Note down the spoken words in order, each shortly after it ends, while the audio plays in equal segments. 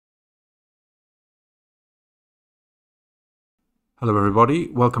Hello everybody,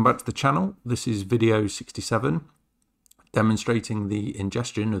 welcome back to the channel. This is video 67 demonstrating the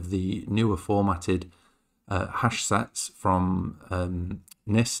ingestion of the newer formatted hash sets from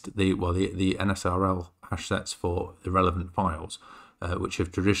NIST, the NSRL hash sets for irrelevant files, which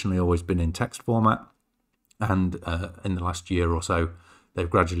have traditionally always been in text format, and in the last year or so they've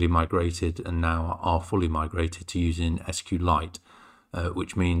gradually migrated and now are fully migrated to using SQLite,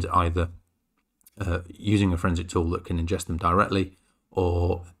 which means either using a forensic tool that can ingest them directly,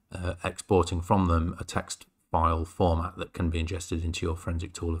 or exporting from them a text file format that can be ingested into your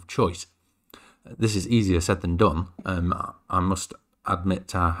forensic tool of choice. This is easier said than done. I must admit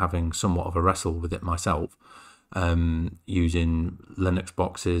to having somewhat of a wrestle with it myself, using Linux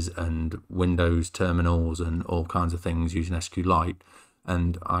boxes and Windows terminals and all kinds of things using SQLite,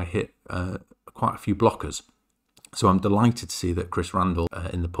 and I hit quite a few blockers. So I'm delighted to see that Chris Randall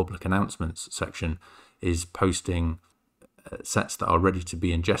in the public announcements section is posting sets that are ready to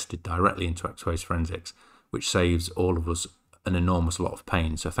be ingested directly into Xways Forensics, which saves all of us an enormous lot of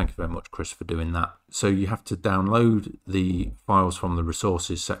pain. So thank you very much, Chris, for doing that. So you have to download the files from the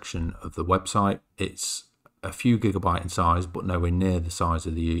resources section of the website. It's a few gigabyte in size, but nowhere near the size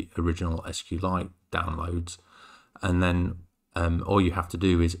of the original SQLite downloads. And then all you have to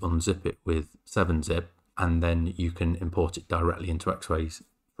do is unzip it with 7-zip, and then you can import it directly into Xways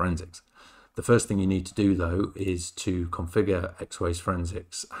Forensics. The first thing you need to do, though, is to configure Xways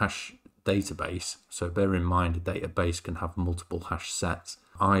Forensics hash database. So bear in mind, a database can have multiple hash sets.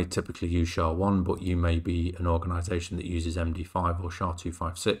 I typically use SHA-1, but you may be an organization that uses MD5 or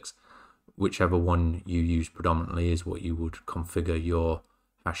SHA-256. Whichever one you use predominantly is what you would configure your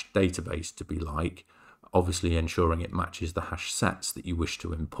hash database to be like, obviously ensuring it matches the hash sets that you wish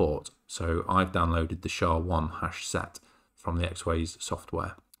to import. So I've downloaded the SHA-1 hash set from the Xways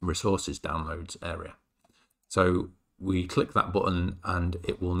software resources downloads area. So we click that button and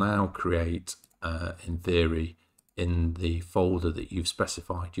it will now create, in theory, in the folder that you've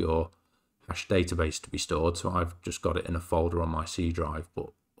specified your hash database to be stored. So I've just got it in a folder on my C drive, but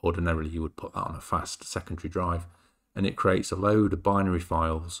ordinarily you would put that on a fast secondary drive, and it creates a load of binary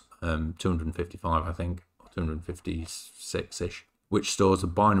files, 255 I think, or 256-ish, which stores a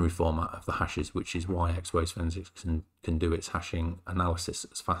binary format of the hashes, which is why Xways Forensics can do its hashing analysis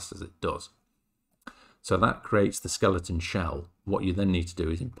as fast as it does. So that creates the skeleton shell. What you then need to do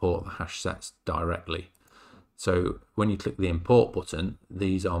is import the hash sets directly. So when you click the import button,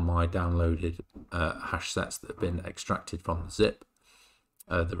 these are my downloaded hash sets that have been extracted from the zip.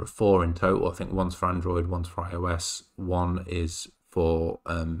 There are 4 in total. I think one's for Android, one's for iOS, one is for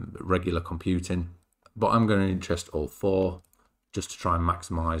regular computing, but I'm going to ingest all 4 just to try and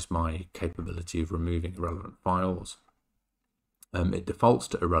maximize my capability of removing irrelevant files. It defaults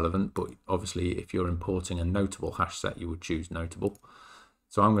to irrelevant, but obviously if you're importing a notable hash set, you would choose notable.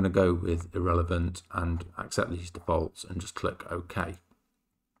 So I'm going to go with irrelevant and accept these defaults and just click OK.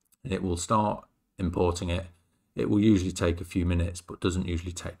 And it will start importing it. It will usually take a few minutes, but doesn't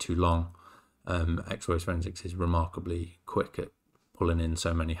usually take too long. Xways Forensics is remarkably quick at pulling in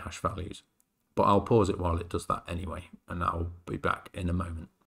so many hash values. But I'll pause it while it does that anyway, and I'll be back in a moment.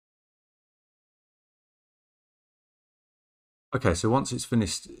 Okay, so once it's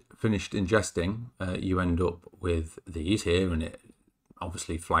finished ingesting, you end up with these here, and it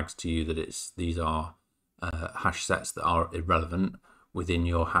obviously flags to you that these are hash sets that are irrelevant within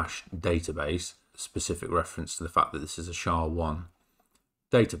your hash database. Specific reference to the fact that this is a SHA-1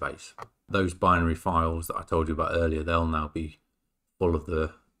 database. Those binary files that I told you about earlier, they'll now be full of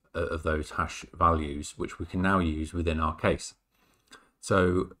those hash values, which we can now use within our case.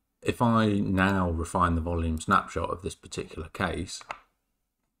 So if I now refine the volume snapshot of this particular case,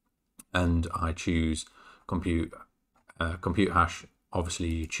 and I choose compute hash, obviously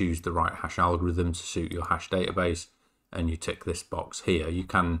you choose the right hash algorithm to suit your hash database, and you tick this box here. You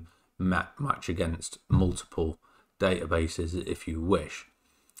can match against multiple databases if you wish.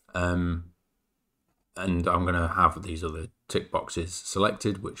 And I'm going to have these other tick boxes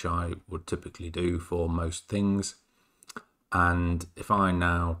selected, which I would typically do for most things. And if I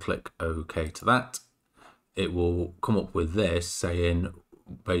now click OK to that, it will come up with this saying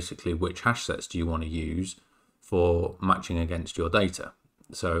basically which hash sets do you want to use for matching against your data.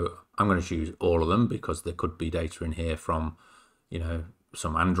 So I'm going to choose all of them because there could be data in here from,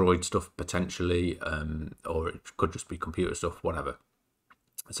 some Android stuff potentially, or it could just be computer stuff, whatever.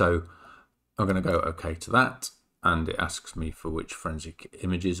 So I'm going to go OK to that, and it asks me for which forensic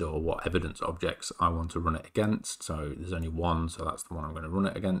images or what evidence objects I want to run it against. So there's only one, so that's the one I'm going to run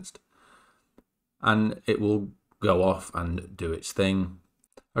it against. And it will go off and do its thing.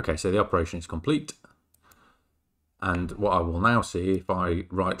 Okay, so the operation is complete. And what I will now see, if I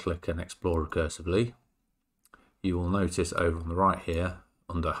right click and explore recursively, you will notice over on the right here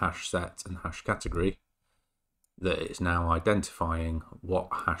under hash set and hash category that it's now identifying what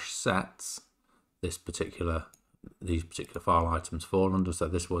hash sets these particular file items fall under. So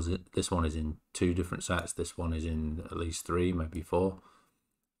this one is in 2 different sets, this one is in at least 3, maybe 4,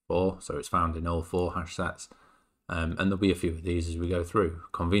 so it's found in all 4 hash sets. And there'll be a few of these as we go through,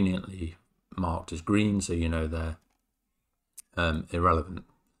 conveniently marked as green, so you know they're irrelevant.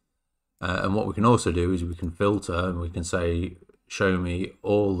 And what we can also do is we can filter, and we can say, show me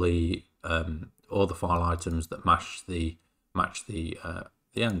all the file items that match the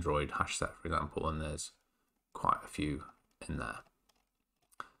Android hash set, for example, and there's quite a few in there.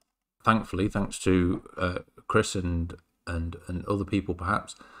 Thankfully, thanks to Chris and other people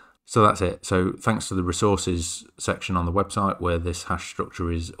perhaps. So that's it. So thanks to the resources section on the website where this hash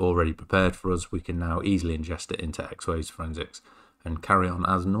structure is already prepared for us, we can now easily ingest it into Xways Forensics and carry on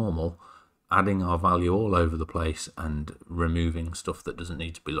as normal, adding our value all over the place and removing stuff that doesn't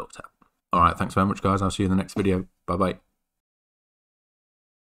need to be looked at. All right, thanks very much, guys. I'll see you in the next video. Bye-bye.